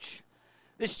church.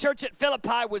 This church at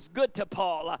Philippi was good to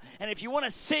Paul. And if you want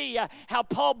to see how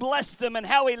Paul blessed them and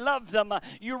how he loved them,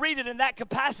 you read it in that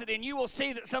capacity, and you will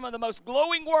see that some of the most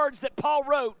glowing words that Paul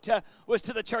wrote was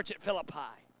to the church at Philippi.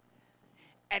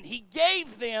 And he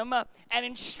gave them an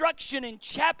instruction in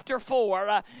chapter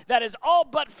 4 that is all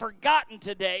but forgotten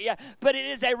today, but it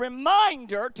is a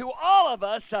reminder to all of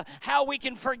us how we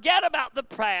can forget about the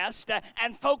past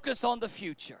and focus on the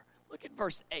future. Look at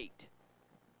verse 8.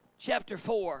 Chapter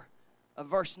 4. Of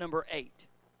verse number 8.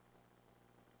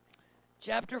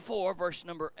 Chapter 4, verse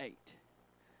number 8.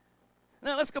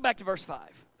 Now let's go back to verse 5.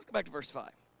 Let's go back to verse 5.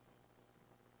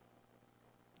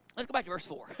 Let's go back to verse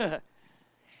 4.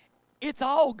 It's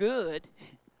all good.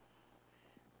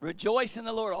 Rejoice in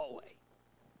the Lord always.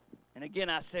 And again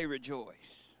I say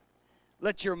rejoice.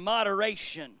 Let your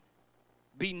moderation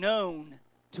be known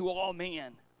to all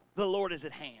men. The Lord is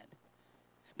at hand.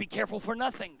 Be careful for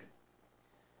nothing,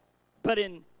 but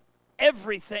in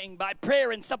everything, by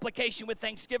prayer and supplication with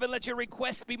thanksgiving, let your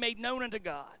requests be made known unto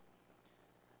God.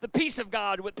 The peace of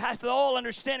God, which passeth all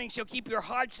understanding, shall keep your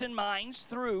hearts and minds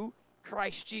through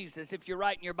Christ Jesus. If you're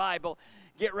writing your Bible,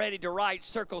 get ready to write,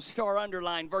 circle, star,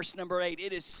 underline, verse number 8.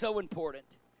 It is so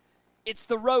important. It's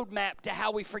the roadmap to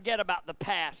how we forget about the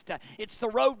past. It's the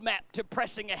roadmap to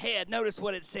pressing ahead. Notice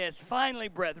what it says. Finally,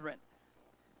 brethren,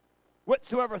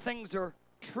 whatsoever things are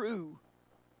true,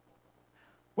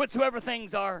 whatsoever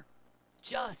things are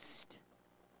just,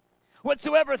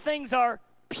 whatsoever things are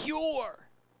pure,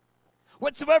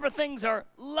 whatsoever things are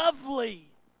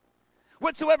lovely,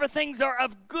 whatsoever things are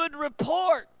of good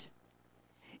report,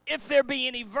 if there be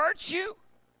any virtue,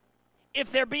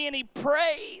 if there be any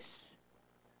praise,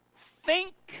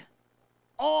 think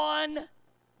on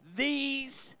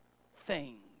these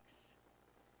things.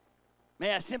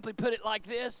 May I simply put it like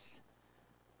this?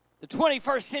 The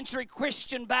 21st century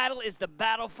Christian battle is the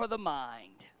battle for the mind.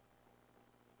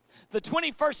 The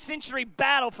 21st century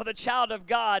battle for the child of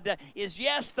God is,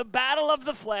 yes, the battle of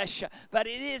the flesh, but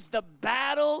it is the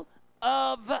battle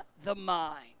of the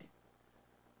mind.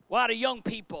 Why do young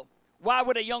people, why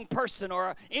would a young person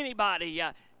or anybody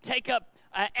take up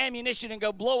ammunition and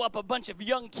go blow up a bunch of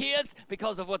young kids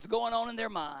because of what's going on in their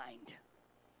mind?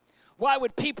 Why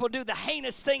would people do the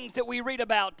heinous things that we read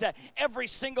about every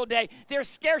single day? There's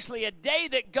scarcely a day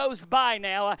that goes by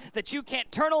now that you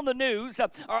can't turn on the news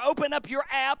or open up your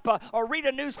app or read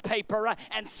a newspaper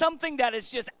and something that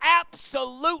is just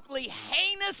absolutely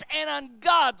heinous and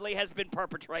ungodly has been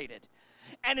perpetrated.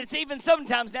 And it's even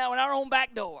sometimes now in our own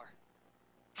back door.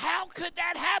 How could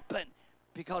that happen?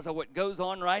 Because of what goes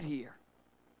on right here.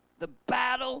 The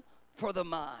battle for the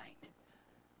mind.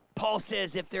 Paul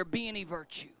says, if there be any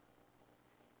virtue,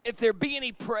 if there be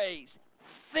any praise,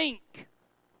 think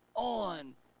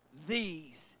on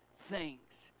these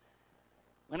things.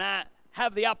 When I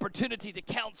have the opportunity to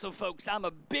counsel folks, I'm a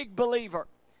big believer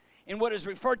in what is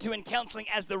referred to in counseling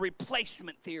as the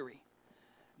replacement theory.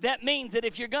 That means that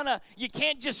if you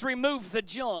can't just remove the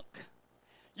junk.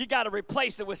 You got to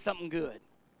replace it with something good.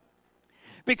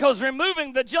 Because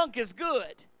removing the junk is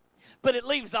good, but it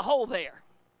leaves the hole there.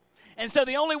 And so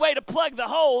the only way to plug the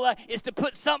hole is to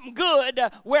put something good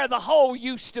where the hole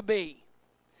used to be.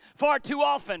 Far too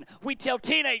often, we tell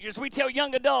teenagers, we tell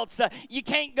young adults, you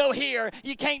can't go here,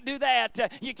 you can't do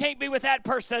that, you can't be with that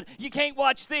person, you can't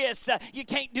watch this, you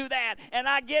can't do that. And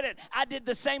I get it. I did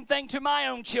the same thing to my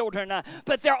own children.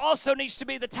 But there also needs to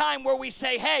be the time where we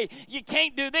say, hey, you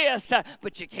can't do this,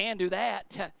 but you can do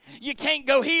that. You can't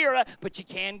go here, but you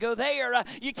can go there.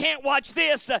 You can't watch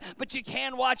this, but you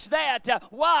can watch that.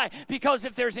 Why? Because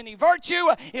if there's any virtue,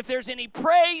 if there's any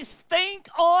praise, think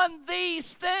on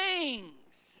these things.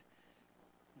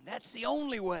 That's the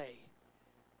only way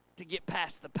to get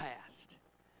past the past.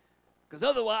 Because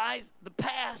otherwise, the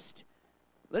past,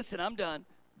 listen, I'm done,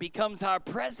 becomes our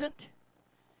present,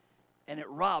 and it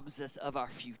robs us of our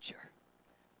future.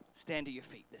 Stand to your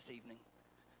feet this evening.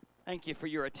 Thank you for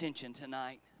your attention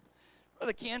tonight.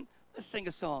 Brother Ken, let's sing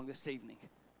a song this evening.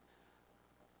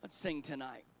 Let's sing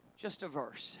tonight. Just a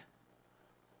verse.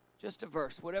 Just a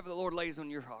verse, whatever the Lord lays on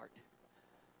your heart.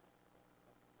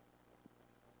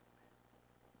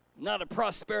 Not a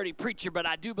prosperity preacher, but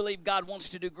I do believe God wants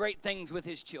to do great things with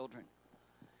his children.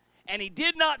 And he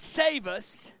did not save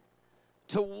us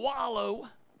to wallow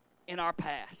in our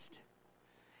past.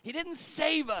 He didn't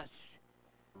save us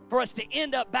for us to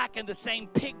end up back in the same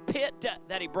pig pit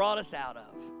that he brought us out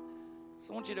of.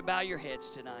 So I want you to bow your heads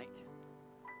tonight.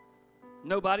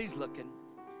 Nobody's looking.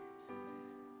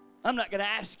 I'm not going to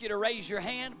ask you to raise your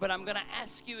hand, but I'm going to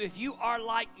ask you if you are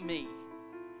like me.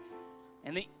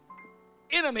 And the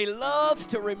enemy loves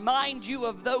to remind you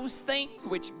of those things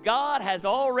which God has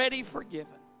already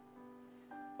forgiven.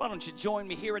 Why don't you join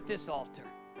me here at this altar?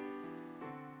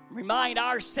 Remind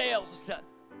ourselves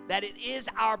that it is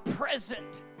our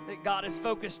present that God is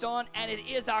focused on, and it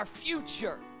is our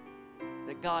future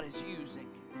that God is using,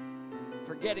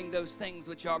 forgetting those things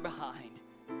which are behind.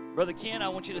 Brother Ken, I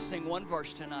want you to sing one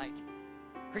verse tonight.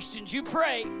 Christians, you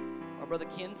pray, or Brother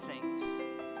Ken sings.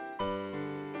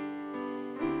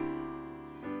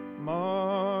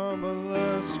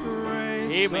 Marvelous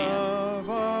grace Amen. of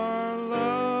our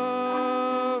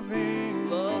loving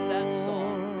Love that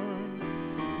song.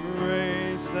 Lord,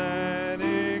 grace that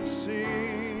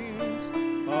exceeds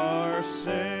our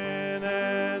sin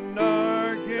and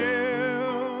our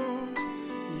guilt,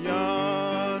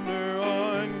 yonder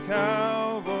on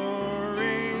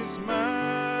Calvary's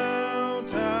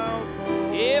mount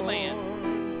outpoured. Amen.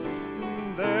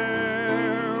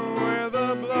 There where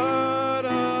the blood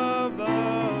of the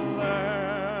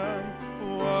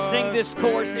Lamb was Sing this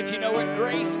chorus if you know it.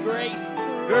 Grace, grace,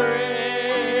 grace,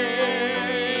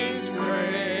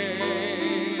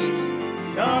 grace.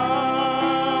 God's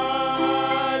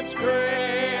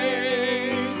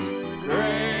grace,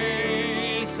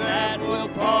 grace that will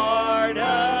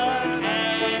pardon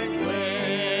and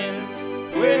cleanse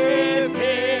within.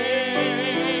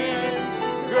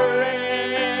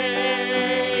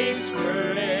 Grace,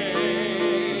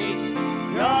 grace,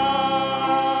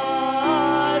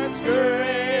 God's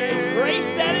grace,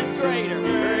 grace that is greater,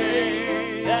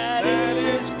 grace that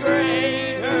is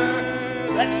greater.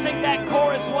 Let's sing that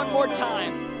chorus one more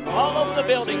time, all over the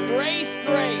building. Grace,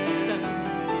 grace,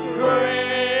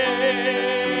 grace,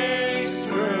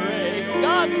 grace,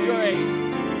 God's grace,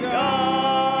 God's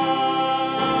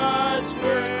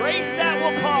grace, grace that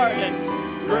will pardon,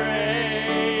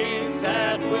 grace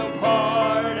that will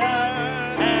pardon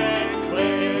and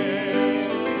cleanse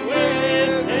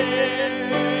within.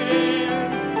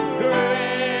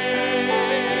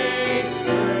 Grace,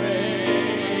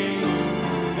 grace,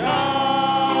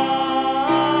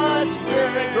 God's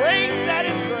grace, grace that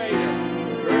is grace,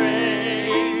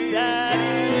 grace that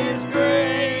is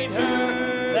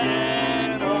greater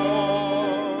than all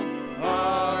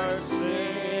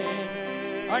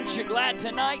Aren't you glad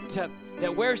tonight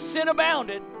that where sin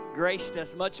abounded, grace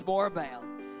does much more abound?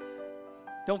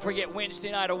 Don't forget,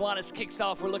 Wednesday night, Awanas kicks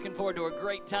off. We're looking forward to a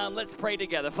great time. Let's pray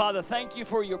together. Father, thank you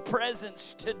for your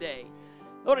presence today.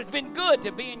 Lord, it's been good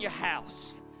to be in your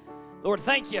house. Lord,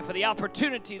 thank you for the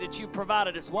opportunity that you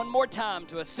provided us one more time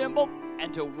to assemble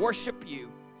and to worship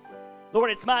you. Lord,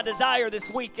 it's my desire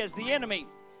this week as the enemy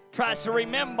tries to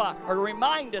remember or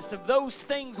remind us of those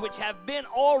things which have been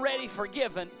already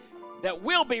forgiven, that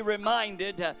we'll be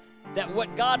reminded that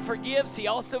what God forgives, he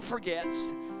also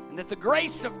forgets, and that the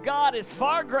grace of God is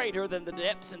far greater than the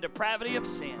depths and depravity of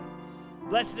sin.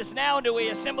 Bless us now until we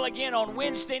assemble again on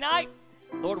Wednesday night.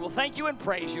 Lord, we'll thank you and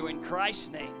praise you in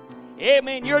Christ's name.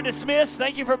 Amen. You're dismissed.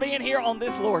 Thank you for being here on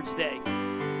this Lord's Day.